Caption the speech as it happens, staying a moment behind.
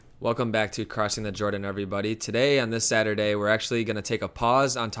Welcome back to Crossing the Jordan, everybody. Today, on this Saturday, we're actually going to take a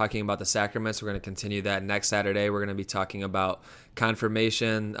pause on talking about the sacraments. We're going to continue that next Saturday. We're going to be talking about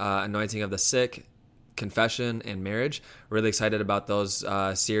confirmation, anointing of the sick, confession, and marriage. We're really excited about those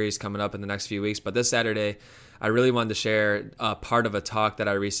series coming up in the next few weeks. But this Saturday, I really wanted to share part of a talk that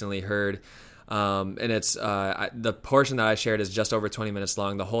I recently heard. And it's the portion that I shared is just over 20 minutes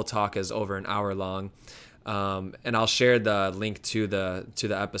long. The whole talk is over an hour long. And I'll share the link to the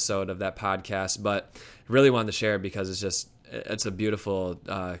episode of that podcast, but really wanted to share it because it's a beautiful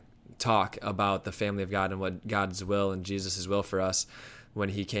talk about the family of God and what God's will and Jesus' will for us when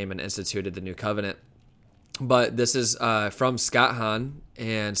he came and instituted the new covenant. But this is from Scott Hahn,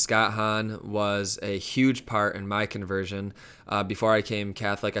 and Scott Hahn was a huge part in my conversion. Before I became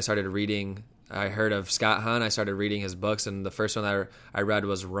Catholic, I heard of Scott Hahn. I started reading his books, and the first one I read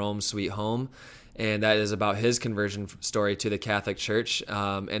was Rome, Sweet Home. And that is about his conversion story to the Catholic Church.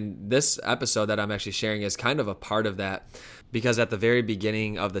 And this episode that I'm actually sharing is kind of a part of that, because at the very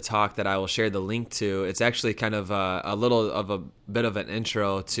beginning of the talk that I will share the link to, it's actually kind of a bit of an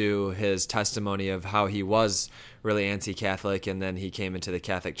intro to his testimony of how he was really anti-Catholic, and then he came into the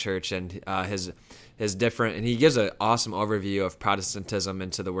Catholic Church and his different, and he gives an awesome overview of Protestantism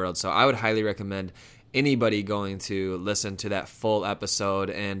into the world. So I would highly recommend anybody going to listen to that full episode,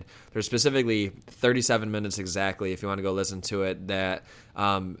 and there's specifically 37 minutes exactly if you want to go listen to it that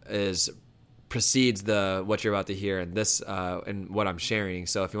precedes what you're about to hear in this and what I'm sharing.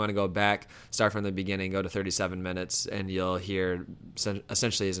 So if you want to go back, start from the beginning, go to 37 minutes, and you'll hear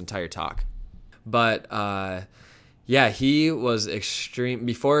essentially his entire talk. But yeah, he was extreme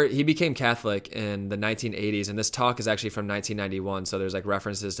before he became Catholic in the 1980s, and this talk is actually from 1991. So there's like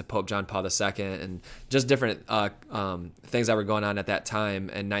references to Pope John Paul II and just different things that were going on at that time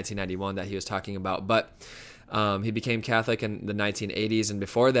in 1991 that he was talking about. But he became Catholic in the 1980s, and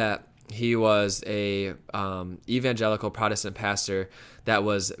before that, he was a evangelical Protestant pastor that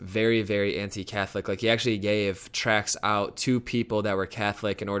was very, very anti-Catholic. Like, he actually gave tracts out to people that were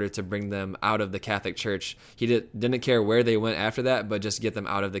Catholic in order to bring them out of the Catholic Church. He didn't care where they went after that, but just get them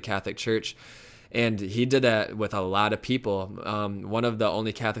out of the Catholic Church. And he did that with a lot of people. One of the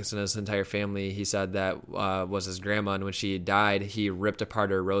only Catholics in his entire family, he said that was his grandma, and when she died, he ripped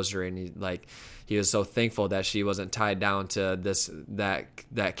apart her rosary, and he was so thankful that she wasn't tied down to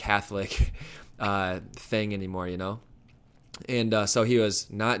that Catholic thing anymore, you know? And so he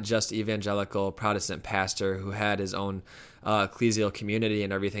was not just evangelical Protestant pastor who had his own ecclesial community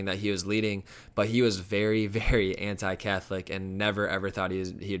and everything that he was leading, but he was very, very anti-Catholic and never ever thought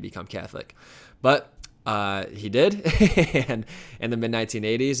he'd become Catholic. But he did and in the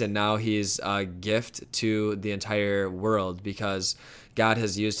mid-1980s, and now he's a gift to the entire world because God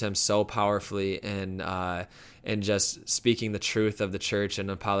has used him so powerfully in just speaking the truth of the church and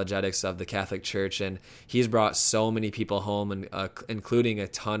apologetics of the Catholic Church. And he's brought so many people home, and including a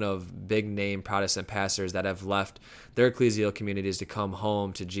ton of big-name Protestant pastors that have left their ecclesial communities to come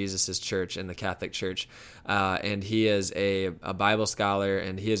home to Jesus' church in the Catholic Church. And he is a Bible scholar,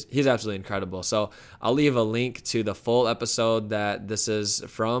 and he's absolutely incredible. So I'll leave a link to the full episode that this is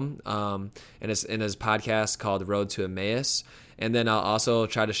from, and it's in his podcast called Road to Emmaus. And then I'll also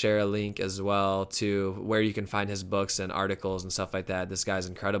try to share a link as well to where you can find his books and articles and stuff like that. This guy's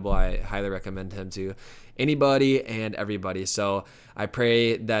incredible. I highly recommend him to anybody and everybody. So I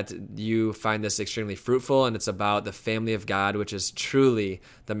pray that you find this extremely fruitful, and it's about the family of God, which is truly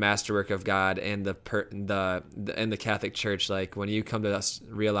the masterwork of God and the Catholic Church. Like, when you come to us,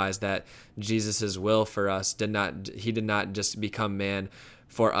 realize that Jesus' will for us he did not just become man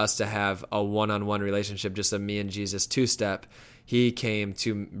for us to have a one-on-one relationship, just a me and Jesus two-step. He came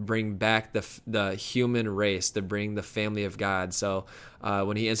to bring back the human race, to bring the family of God. So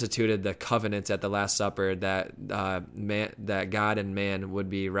when he instituted the covenant at the Last Supper, that God and man would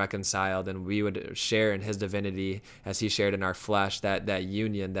be reconciled, and we would share in his divinity as he shared in our flesh, that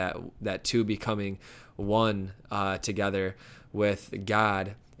union, that two becoming one together with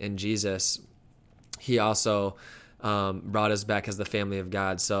God and Jesus. He also brought us back as the family of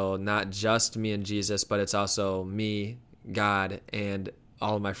God. So not just me and Jesus, but it's also me, God, and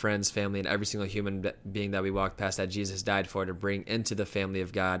all of my friends, family, and every single human being that we walk past that Jesus died for, to bring into the family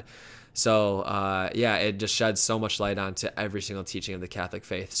of God. So it just sheds so much light onto every single teaching of the Catholic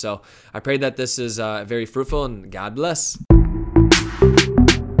faith. So I pray that this is very fruitful, and God bless.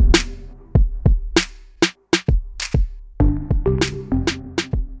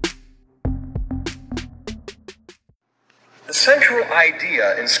 The central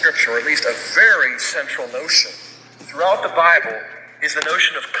idea in Scripture, or at least a very central notion throughout the Bible, is the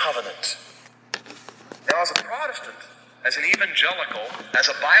notion of covenant. Now, as a Protestant, as an evangelical, as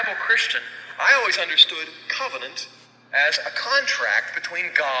a Bible Christian, I always understood covenant as a contract between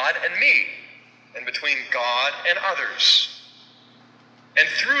God and me, and between God and others. And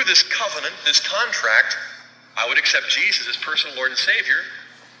through this covenant, this contract, I would accept Jesus as personal Lord and Savior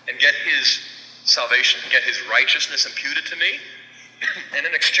and get his salvation, get his righteousness imputed to me. And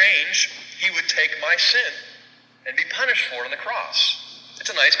in exchange, he would take my sin and be punished for it on the cross. It's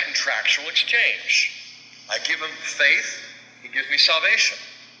a nice contractual exchange. I give him faith, he gives me salvation.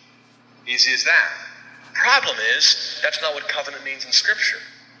 Easy as that. Problem is, that's not what covenant means in Scripture.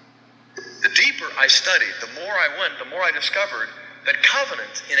 The deeper I studied, the more I went, the more I discovered that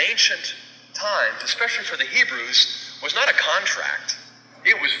covenant in ancient times, especially for the Hebrews, was not a contract.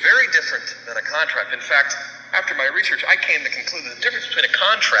 It was very different than a contract. In fact, after my research, I came to conclude that the difference between a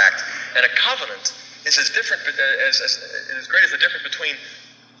contract and a covenant is as different as great as the difference between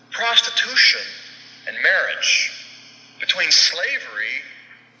prostitution and marriage, between slavery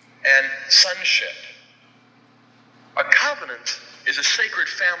and sonship. A covenant is a sacred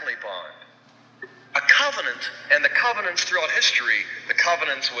family bond. A covenant, and the covenants throughout history, the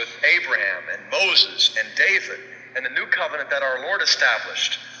covenants with Abraham and Moses and David, and the new covenant that our Lord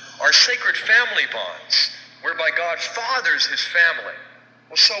established, are sacred family bonds, whereby God fathers his family.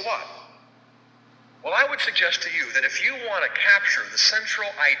 Well, so what? Well, I would suggest to you that if you want to capture the central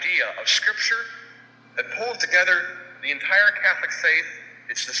idea of Scripture that pulls together the entire Catholic faith,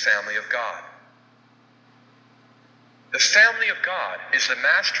 it's the family of God. The family of God is the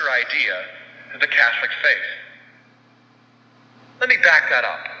master idea of the Catholic faith. Let me back that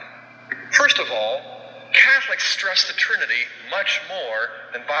up. First of all, Catholics stress the Trinity much more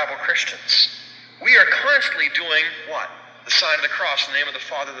than Bible Christians. We are constantly doing what? The sign of the cross, in the name of the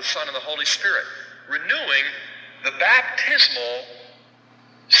Father, the Son, and the Holy Spirit. Renewing the baptismal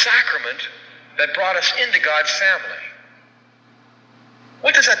sacrament that brought us into God's family.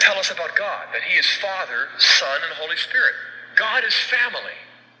 What does that tell us about God? That he is Father, Son, and Holy Spirit. God is family.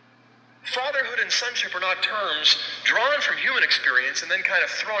 Fatherhood and sonship are not terms drawn from human experience and then kind of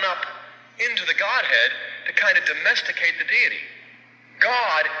thrown up into the Godhead to kind of domesticate the deity.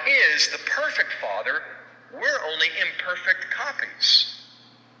 God is the perfect Father. We're only imperfect copies.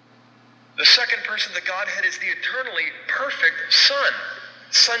 The second person of the Godhead is the eternally perfect Son.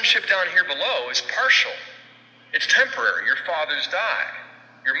 Sonship down here below is partial. It's temporary. Your fathers die.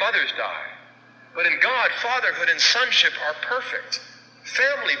 Your mothers die. But in God, fatherhood and sonship are perfect.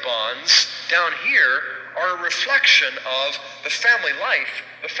 Family bonds down here are a reflection of the family life,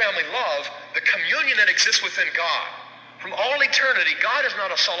 the family love, the communion that exists within God. From all eternity, God is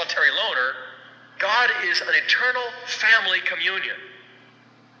not a solitary loner. God is an eternal family communion.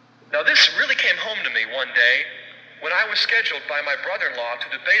 Now, this really came home to me one day when I was scheduled by my brother-in-law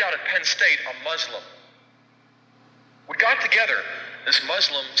to debate out at Penn State a Muslim. We got together, this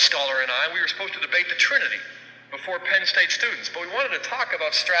Muslim scholar and I. We were supposed to debate the Trinity before Penn State students, but we wanted to talk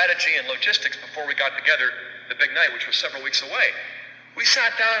about strategy and logistics before we got together the big night, which was several weeks away. We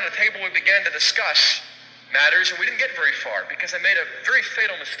sat down at a table and we began to discuss matters, and we didn't get very far because I made a very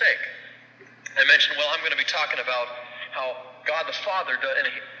fatal mistake. I mentioned, well, I'm going to be talking about how God the Father does,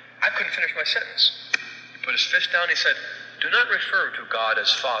 and I couldn't finish my sentence. He put his fist down, he said, "Do not refer to God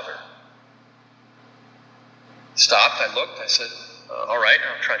as Father." Stopped, I looked, I said, all right,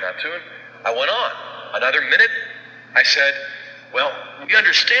 I'll try not to, and I went on. Another minute, I said, well, we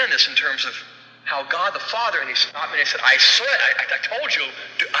understand this in terms of how God the Father, and he stopped me and he said, I swear, I told you,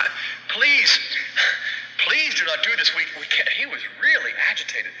 please do not do this. We can't. He was really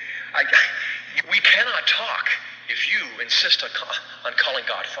agitated. We cannot talk if you insist on calling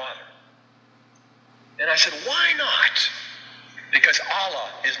God Father. And I said, why not? Because Allah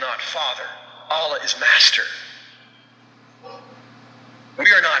is not Father. Allah is Master.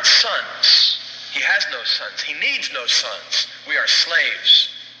 We are not sons. He has no sons. He needs no sons. We are slaves.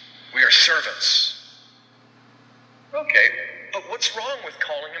 We are servants. Okay, but what's wrong with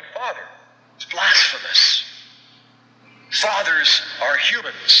calling him Father? It's blasphemous. Fathers are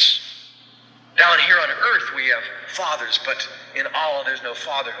humans. Down here on earth we have fathers, but in Allah there's no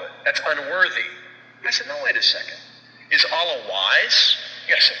fatherhood. That's unworthy. I said, no, wait a second. Is Allah wise?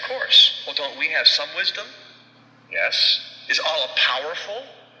 Yes, of course. Well, don't we have some wisdom? Yes. Is Allah powerful?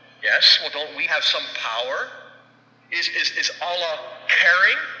 Yes. Well, don't we have some power? Is Allah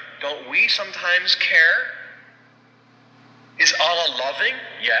caring? Don't we sometimes care? Is Allah loving?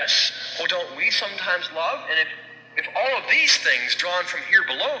 Yes. Well, don't we sometimes love? And if all of these things drawn from here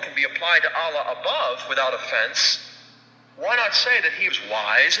below can be applied to Allah above without offense, why not say that he is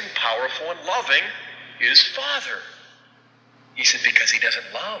wise and powerful and loving, is Father? He said, because he doesn't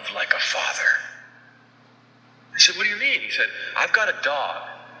love like a father. I said, what do you mean? He said, I've got a dog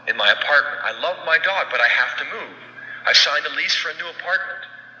in my apartment. I love my dog, but I have to move. I signed a lease for a new apartment.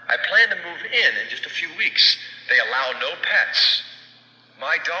 I plan to move in just a few weeks. They allow no pets.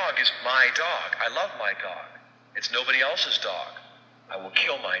 My dog is my dog. I love my dog. It's nobody else's dog. I will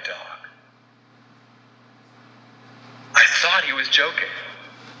kill my dog. I thought he was joking.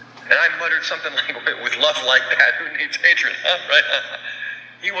 And I muttered something like, with love like that, who needs hatred? Huh? Right?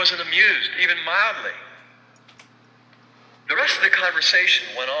 He wasn't amused, even mildly. The rest of the conversation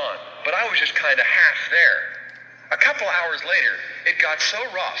went on, but I was just kind of half there. A couple hours later, it got so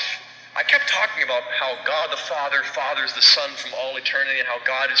rough. I kept talking about how God the Father fathers the Son from all eternity, and how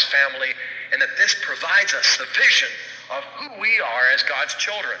God is family, and that this provides us the vision of who we are as God's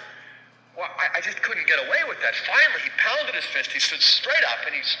children. Well, I just couldn't get away with that. Finally, he pounded his fist, he stood straight up,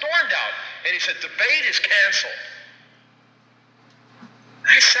 and he stormed out, and he said, debate is canceled.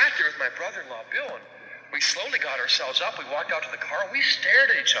 I sat there with my brother-in-law, Bill, and we slowly got ourselves up. We walked out to the car. We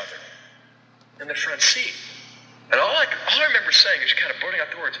stared at each other in the front seat. And all I remember saying is, kind of blurting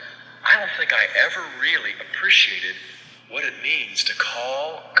out the words, I don't think I ever really appreciated what it means to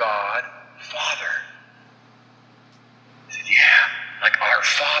call God Father. I said, yeah, like our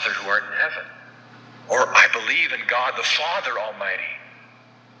Father who art in heaven. Or I believe in God the Father Almighty.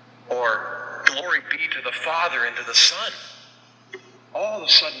 Or glory be to the Father and to the Son. All of a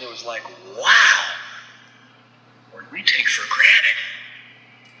sudden it was like, wow. Or we take for granted.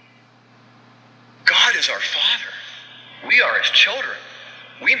 God is our Father. We are His children.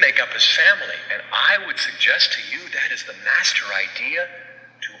 We make up His family. And I would suggest to you that is the master idea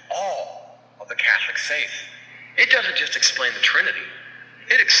to all of the Catholic faith. It doesn't just explain the Trinity.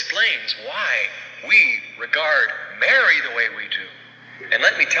 It explains why we regard Mary the way we do. And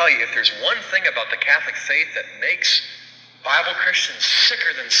let me tell you, if there's one thing about the Catholic faith that makes Bible Christians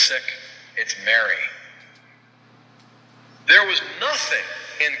sicker than sick, it's Mary. There was nothing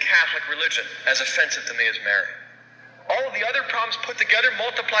in Catholic religion as offensive to me as Mary. All of the other problems put together,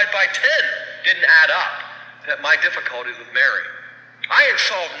 multiplied by 10, didn't add up to my difficulties with Mary. I had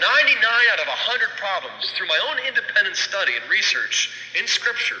solved 99 out of 100 problems through my own independent study and research in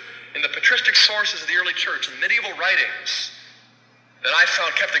Scripture, in the patristic sources of the early church, and medieval writings that I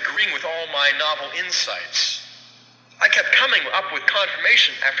found kept agreeing with all my novel insights. I kept coming up with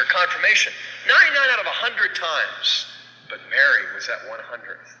confirmation after confirmation, 99 out of 100 times. But Mary was that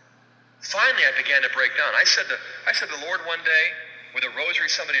 100th. Finally, I began to break down. I said to the Lord one day, with a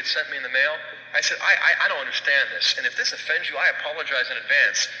rosary somebody had sent me in the mail, I said, I don't understand this. And if this offends you, I apologize in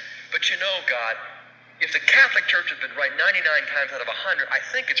advance. But you know, God, if the Catholic Church has been right 99 times out of 100, I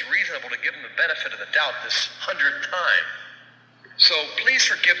think it's reasonable to give them the benefit of the doubt this 100th time. So please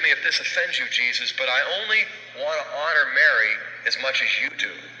forgive me if this offends you, Jesus, but I only want to honor Mary as much as you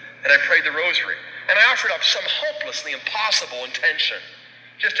do. And I prayed the rosary. And I offered up some hopelessly impossible intention,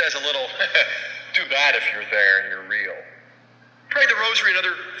 just as a little, do that if you're there and you're real. Prayed the rosary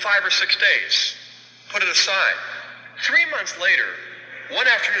another 5 or 6 days. Put it aside. 3 months later, one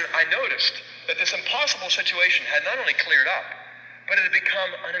afternoon, I noticed that this impossible situation had not only cleared up, but it had become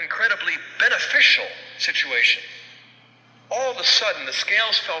an incredibly beneficial situation. All of a sudden, the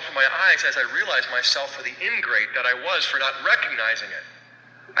scales fell from my eyes as I realized myself for the ingrate that I was for not recognizing it.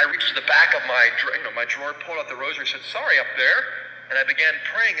 I reached to the back of my drawer, pulled out the rosary, said, sorry up there, and I began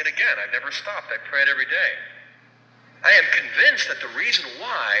praying it again. I never stopped. I prayed every day. I am convinced that the reason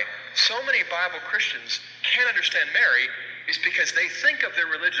why so many Bible Christians can't understand Mary is because they think of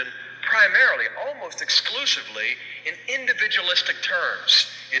their religion primarily, almost exclusively, in individualistic terms.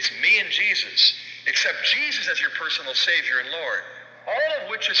 It's me and Jesus. Accept Jesus as your personal Savior and Lord. All of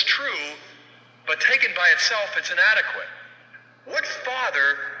which is true, but taken by itself, it's inadequate. What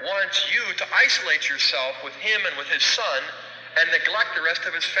father wants you to isolate yourself with him and with his son and neglect the rest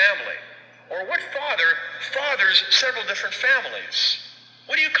of his family? Or what father fathers several different families?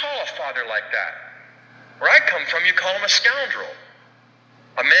 What do you call a father like that? Where I come from, you call him a scoundrel.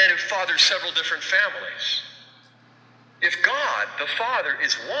 A man who fathers several different families. If God, the Father,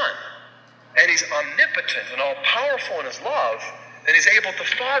 is one, and He's omnipotent and all-powerful in His love, then He's able to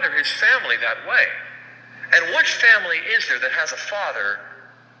father His family that way. And what family is there that has a father,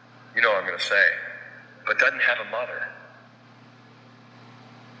 you know what I'm going to say, but doesn't have a mother?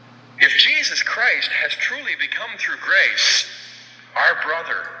 If Jesus Christ has truly become through grace our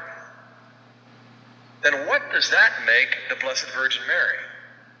brother, then what does that make the Blessed Virgin Mary?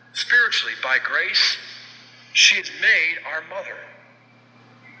 Spiritually, by grace, she is made our mother.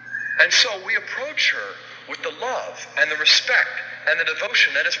 And so we approach her with the love and the respect and the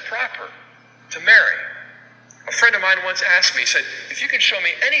devotion that is proper to Mary. A friend of mine once asked me, he said, if you can show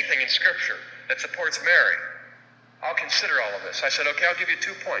me anything in Scripture that supports Mary, I'll consider all of this. I said, okay, I'll give you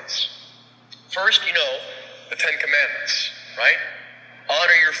 2 points. First, you know the 10 commandments, right?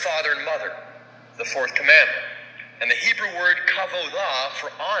 Honor your father and mother, the 4th commandment. And the Hebrew word kavodah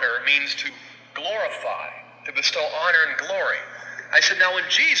for honor means to glorify, to bestow honor and glory. I said, now when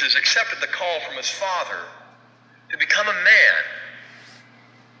Jesus accepted the call from his Father to become a man,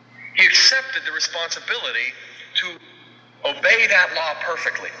 he accepted the responsibility to obey that law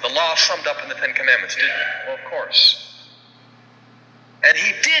perfectly. The law summed up in the 10 commandments, didn't it? Well, of course. And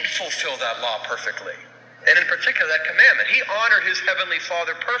he did fulfill that law perfectly. And in particular, that commandment. He honored his heavenly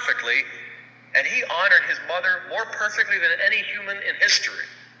Father perfectly, and he honored his mother more perfectly than any human in history.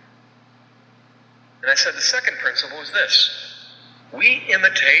 And I said the second principle is this: we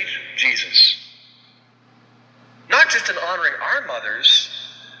imitate Jesus. Not just in honoring our mothers,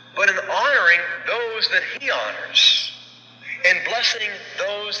 but in honoring those that he honors, in blessing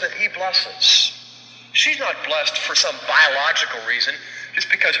those that he blesses. She's not blessed for some biological reason, just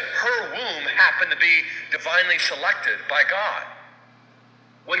because her womb happened to be divinely selected by God.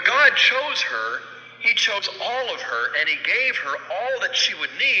 When God chose her, he chose all of her, and he gave her all that she would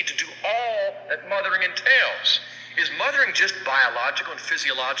need to do all that mothering entails. Is mothering just biological and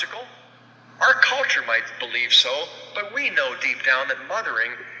physiological? Our culture might believe so, but we know deep down that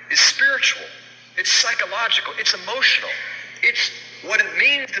mothering is spiritual. It's psychological. It's emotional. It's what it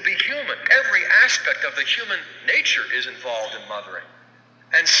means to be human. Every aspect of the human nature is involved in mothering.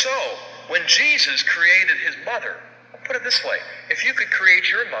 And so, when Jesus created his mother, I'll put it this way: if you could create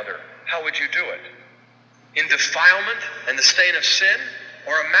your mother, how would you do it? In defilement and the stain of sin,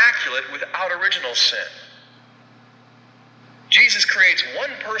 or immaculate without original sin? Jesus creates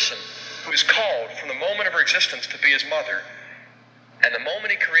one person who is called from the moment of her existence to be his mother, and the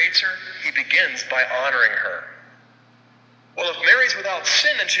moment he creates her, he begins by honoring her. Well, if Mary's without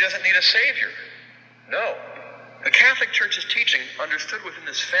sin, then she doesn't need a Savior. No. The Catholic Church's teaching, understood within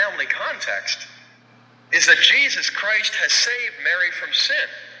this family context, is that Jesus Christ has saved Mary from sin,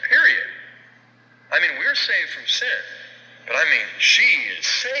 period. I mean, we're saved from sin, but I mean, she is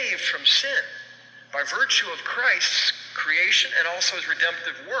saved from sin by virtue of Christ's creation and also his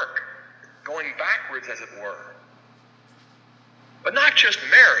redemptive work, going backwards, as it were. But not just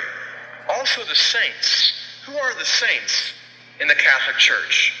Mary, also the saints. Who are the saints in the Catholic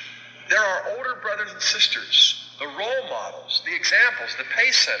Church? There are older brothers and sisters, the role models, the examples, the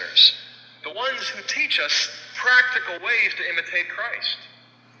pace setters, the ones who teach us practical ways to imitate Christ.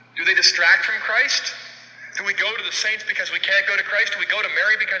 Do they distract from Christ? Do we go to the saints because we can't go to Christ? Do we go to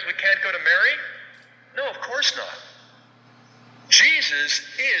Mary because we can't go to Mary? No, of course not. Jesus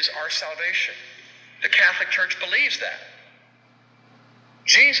is our salvation. The Catholic Church believes that.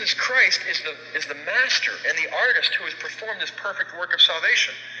 Jesus Christ is the master and the artist who has performed this perfect work of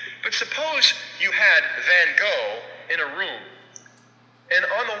salvation. But suppose you had Van Gogh in a room, and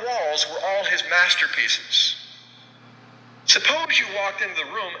on the walls were all his masterpieces. Suppose you walked into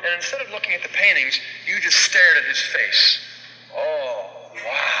the room, and instead of looking at the paintings, you just stared at his face. Oh,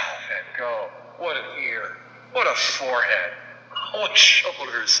 wow, Van Gogh. What an ear. What a forehead. What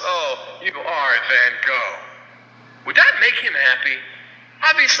shoulders. Oh, you are Van Gogh. Would that make him happy?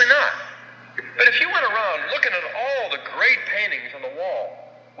 Obviously not. But if you went around looking at all the great paintings on the wall,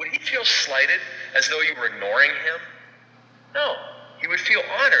 would he feel slighted as though you were ignoring him? No. He would feel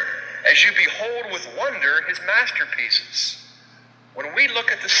honored as you behold with wonder his masterpieces. When we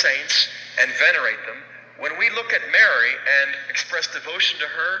look at the saints and venerate them, when we look at Mary and express devotion to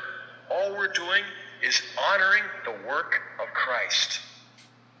her, all we're doing is honoring the work of Christ.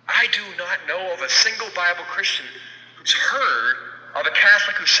 I do not know of a single Bible Christian who's heard of a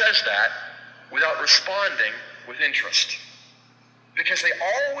Catholic who says that without responding with interest. Because they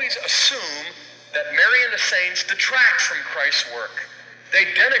always assume that Mary and the saints detract from Christ's work. They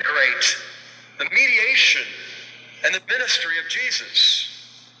denigrate the mediation and the ministry of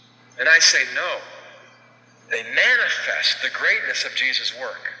Jesus. And I say no. They manifest the greatness of Jesus'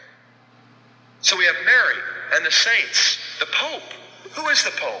 work. So we have Mary and the saints. The Pope. Who is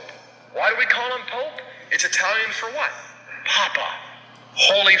the Pope? Why do we call him Pope? It's Italian for what? Papa.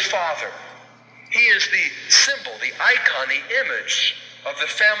 Holy Father. He is the symbol, the icon, the image of the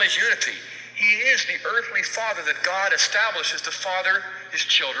family's unity. He is the earthly father that God establishes to father his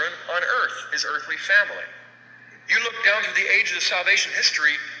children on earth, his earthly family. You look down through the ages of salvation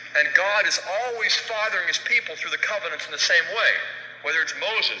history, and God is always fathering his people through the covenants in the same way, whether it's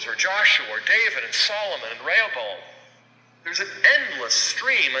Moses or Joshua or David and Solomon and Rehoboam. There's an endless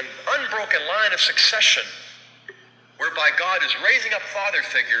stream, an unbroken line of succession, whereby God is raising up father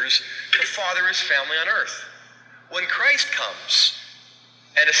figures to father his family on earth. When Christ comes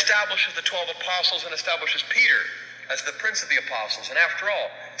and establishes the 12 apostles and establishes Peter, as the Prince of the Apostles. And after all,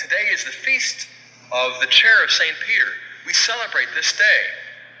 today is the feast of the chair of St. Peter. We celebrate this day.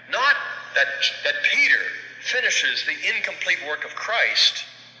 Not that Peter finishes the incomplete work of Christ,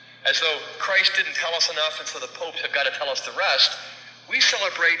 as though Christ didn't tell us enough and so the popes have got to tell us the rest. We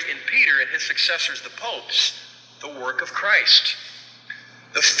celebrate in Peter and his successors, the popes, the work of Christ.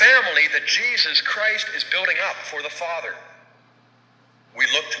 The family that Jesus Christ is building up for the Father. We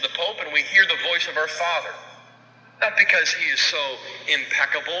look to the Pope and we hear the voice of our Father. Not because he is so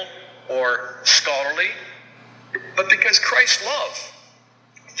impeccable or scholarly, but because Christ's love,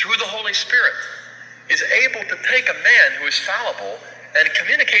 through the Holy Spirit, is able to take a man who is fallible and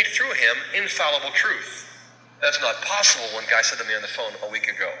communicate through him infallible truth. That's not possible, one guy said to me on the phone a week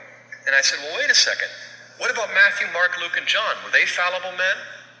ago. And I said, well, wait a second. What about Matthew, Mark, Luke, and John? Were they fallible men?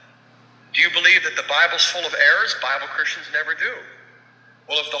 Do you believe that the Bible's full of errors? Bible Christians never do.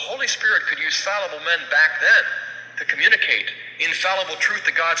 Well, if the Holy Spirit could use fallible men back then to communicate infallible truth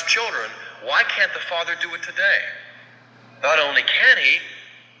to God's children, why can't the Father do it today? Not only can he,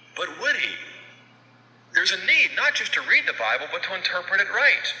 but would he? There's a need not just to read the Bible, but to interpret it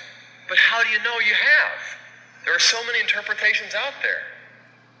right. But how do you know you have? There are so many interpretations out there.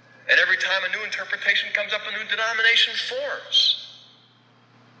 And every time a new interpretation comes up, a new denomination forms.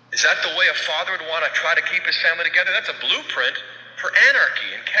 Is that the way a father would want to try to keep his family together? That's a blueprint for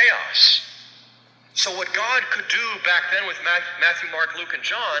anarchy and chaos. So what God could do back then with Matthew, Mark, Luke, and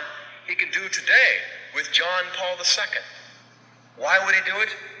John, he can do today with John Paul II. Why would he do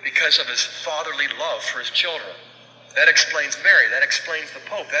it? Because of his fatherly love for his children. That explains Mary. That explains the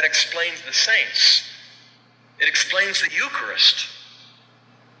Pope. That explains the saints. It explains the Eucharist.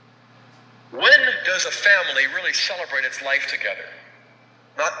 When does a family really celebrate its life together?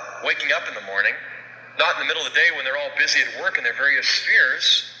 Not waking up in the morning, not in the middle of the day when they're all busy at work in their various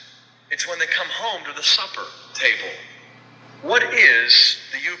spheres. It's when they come home to the supper table. What is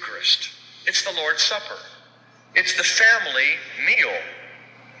the Eucharist? It's the Lord's Supper. It's the family meal.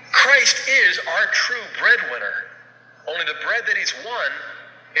 Christ is our true breadwinner. Only the bread that he's won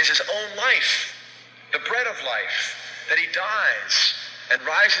is his own life, the bread of life, that he dies and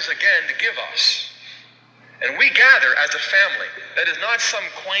rises again to give us. And we gather as a family. That is not some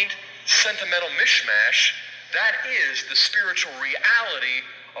quaint, sentimental mishmash. That is the spiritual reality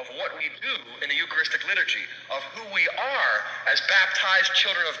of what we do in the Eucharistic liturgy, of who we are as baptized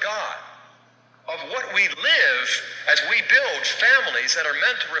children of God, of what we live as we build families that are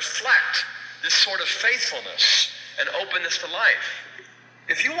meant to reflect this sort of faithfulness and openness to life.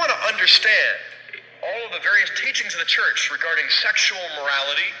 If you want to understand all of the various teachings of the church regarding sexual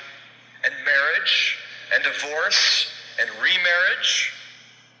morality and marriage and divorce and remarriage,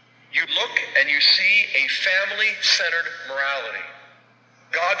 you look and you see a family-centered morality.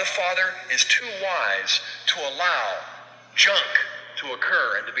 God the Father is too wise to allow junk to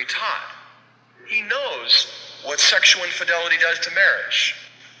occur and to be taught. He knows what sexual infidelity does to marriage.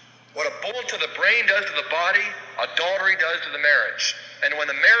 What a bullet to the brain does to the body, adultery does to the marriage. And when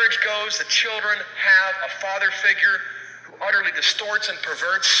the marriage goes, the children have a father figure who utterly distorts and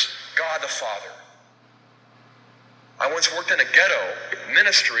perverts God the Father. I once worked in a ghetto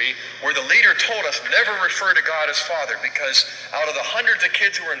ministry where the leader told us never refer to God as Father, because out of the hundreds of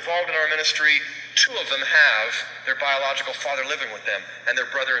kids who were involved in our ministry, 2 of them have their biological father living with them and their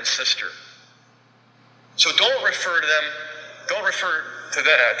brother and sister. So don't refer to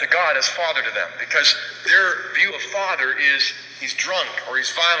God as Father to them, because their view of Father is he's drunk or he's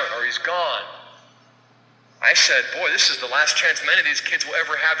violent or he's gone. I said, boy, this is the last chance many of these kids will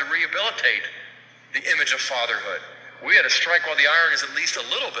ever have to rehabilitate the image of fatherhood. We had to strike while the iron is at least a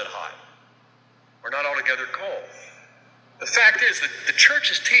little bit hot. We're not altogether cold. The fact is that the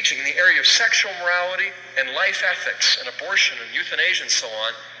church is teaching in the area of sexual morality and life ethics and abortion and euthanasia and so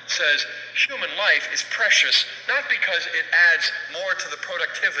on, says human life is precious, not because it adds more to the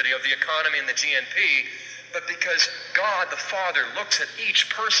productivity of the economy and the GNP, but because God the Father looks at each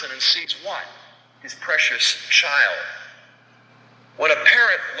person and sees what? His precious child. When a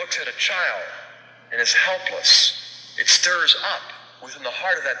parent looks at a child and is helpless, it stirs up within the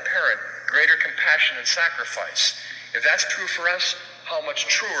heart of that parent greater compassion and sacrifice. If that's true for us, how much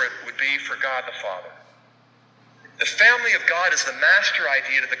truer it would be for God the Father. The family of God is the master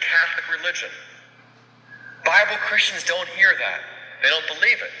idea of the Catholic religion. Bible Christians don't hear that. They don't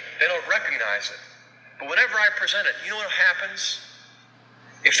believe it. They don't recognize it. But whenever I present it, you know what happens?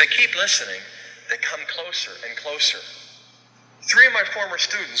 If they keep listening, they come closer and closer. 3 of my former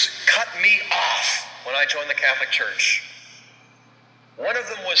students cut me off when I joined the Catholic Church. One of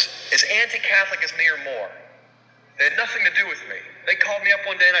them was as anti-Catholic as me or more. They had nothing to do with me. They called me up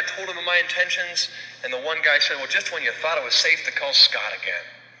one day and I told them of my intentions, and the one guy said, well, just when you thought it was safe to call Scott again.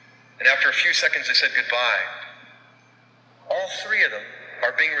 And after a few seconds, they said goodbye. All three of them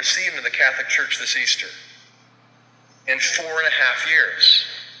are being received in the Catholic Church this Easter in 4.5 years.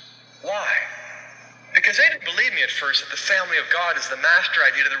 Why? Because they didn't believe me at first that the family of God is the master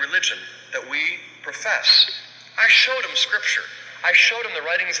idea of the religion that we profess. I showed them Scripture. I showed them the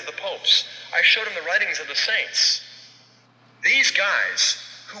writings of the popes. I showed them the writings of the saints. These guys,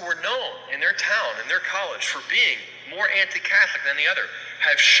 who were known in their town, in their college, for being more anti-Catholic than the other,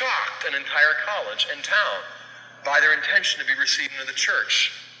 have shocked an entire college and town by their intention to be received into the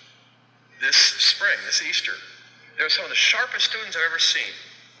church this spring, this Easter. They were some of the sharpest students I've ever seen.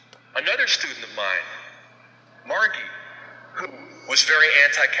 Another student of mine, Margie, who was very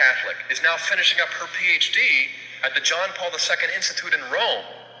anti-Catholic, is now finishing up her PhD at the John Paul II Institute in Rome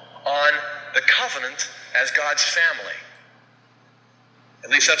on the covenant as God's family. At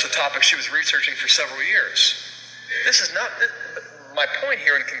least that's a topic she was researching for several years. This is not, my point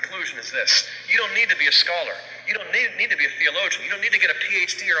here in conclusion is this. You don't need to be a scholar. You don't need to be a theologian. You don't need to get a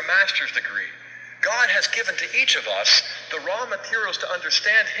PhD or a master's degree. God has given to each of us the raw materials to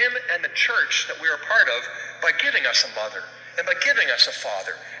understand Him and the church that we are part of by giving us a mother, and by giving us a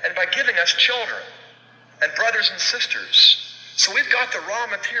father, and by giving us children, and brothers and sisters. So we've got the raw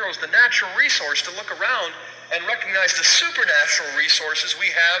materials, the natural resource to look around and recognize the supernatural resources we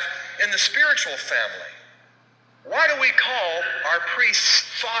have in the spiritual family. Why do we call our priests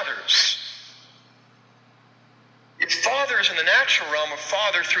fathers? If fathers in the natural realm are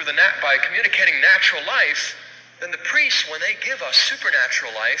father through by communicating natural life, then the priests, when they give us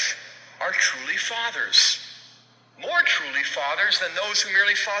supernatural life, are truly fathers. More truly fathers than those who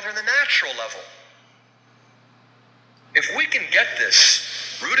merely father in the natural level. If we can get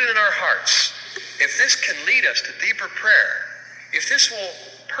this rooted in our hearts, if this can lead us to deeper prayer, if this will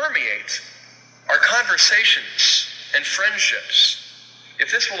permeate our conversations and friendships,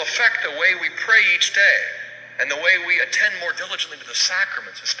 if this will affect the way we pray each day and the way we attend more diligently to the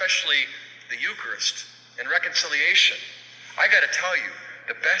sacraments, especially the Eucharist and reconciliation, I got to tell you,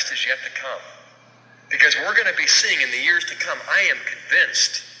 the best is yet to come. Because we're going to be seeing in the years to come, I am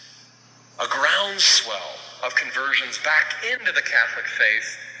convinced, a groundswell of conversions back into the Catholic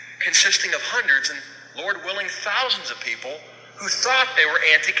faith, consisting of hundreds and, Lord willing, thousands of people who thought they were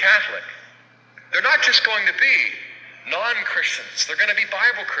anti-Catholic. They're not just going to be non-Christians. They're going to be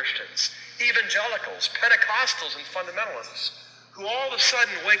Bible Christians, evangelicals, Pentecostals, and fundamentalists, who all of a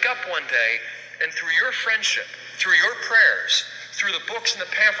sudden wake up one day and through your friendship, through your prayers, through the books and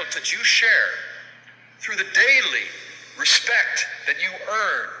the pamphlets that you share, through the daily respect that you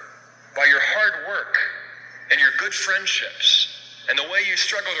earn by your hard work and your good friendships and the way you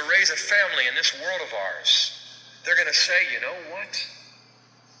struggle to raise a family in this world of ours, they're going to say, you know what?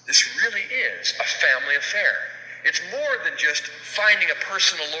 This really is a family affair. It's more than just finding a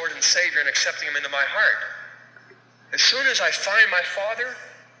personal Lord and Savior and accepting Him into my heart. As soon as I find my Father,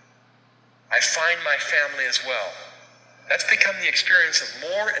 I find my family as well. That's become the experience of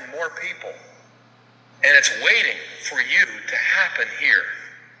more and more people. And it's waiting for you to happen here,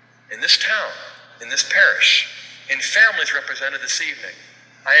 in this town, in this parish, in families represented this evening.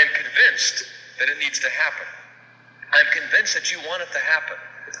 I am convinced that it needs to happen. I'm convinced that you want it to happen.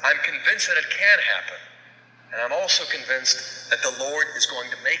 I'm convinced that it can happen. And I'm also convinced that the Lord is going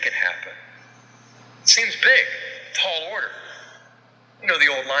to make it happen. It seems big, tall order. You know the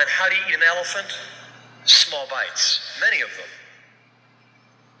old line, how do you eat an elephant? Small bites, many of them.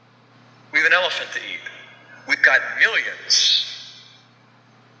 We have an elephant to eat. We've got millions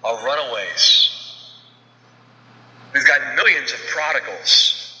of runaways. We've got millions of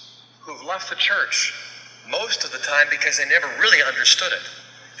prodigals who've left the church most of the time because they never really understood it.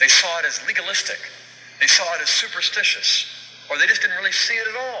 They saw it as legalistic. They saw it as superstitious. Or they just didn't really see it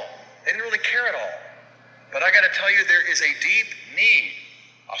at all. They didn't really care at all. But I got to tell you, there is a deep need,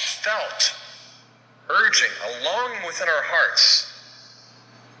 a felt urging, a longing within our hearts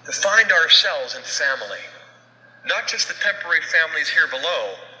to find ourselves in family. Not just the temporary families here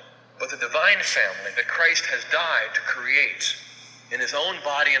below, but the divine family that Christ has died to create in His own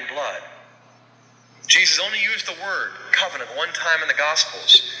body and blood. Jesus only used the word covenant one time in the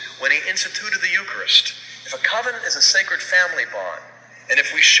Gospels when He instituted the Eucharist. If a covenant is a sacred family bond, and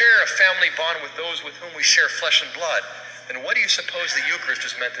if we share a family bond with those with whom we share flesh and blood, then what do you suppose the Eucharist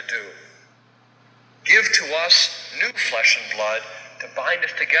is meant to do? Give to us new flesh and blood to bind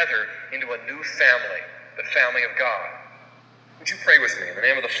us together into a new family, the family of God. Would you pray with me in the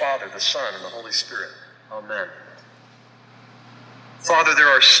name of the Father, the Son, and the Holy Spirit? Amen. Father, there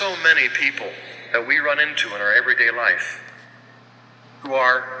are so many people that we run into in our everyday life who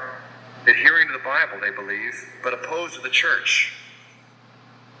are adhering to the Bible, they believe, but opposed to the church.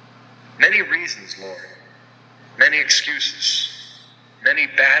 Many reasons, Lord. Many excuses. Many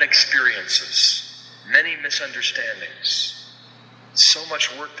bad experiences. Many misunderstandings. So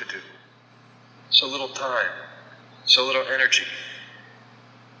much work to do. So little time. So little energy.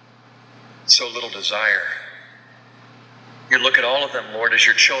 So little desire. You look at all of them, Lord, as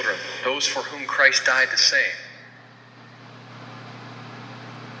your children, those for whom Christ died to save.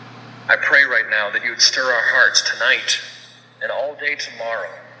 I pray right now that you would stir our hearts tonight and all day tomorrow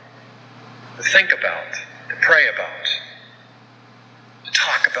to think about, to pray about, to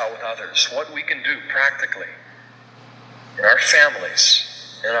talk about with others what we can do practically in our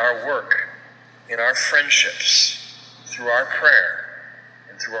families, in our work, in our friendships, through our prayer,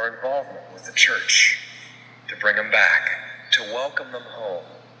 and through our involvement with the church, to bring them back, to welcome them home,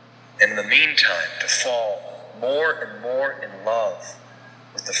 and in the meantime to fall more and more in love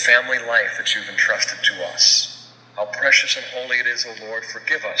with the family life that you've entrusted to us. How precious and holy it is, O Lord.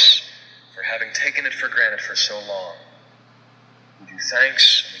 Forgive us for having taken it for granted for so long. We give you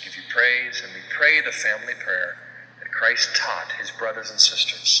thanks, and we give you praise, and we pray the family prayer that Christ taught his brothers and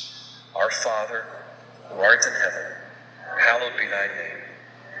sisters. Our Father, who art in heaven, hallowed be thy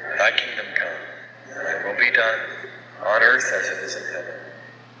name. Thy kingdom come, thy will be done, on earth as it is in heaven.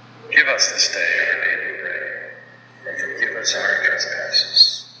 Give us this day our daily bread, and forgive us our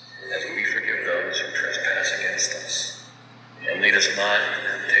trespasses, as we forgive those who trespass against us. And lead us not into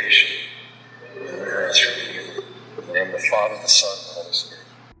temptation, but deliver us from evil. In the name of the Father, the Son, and the Holy Spirit.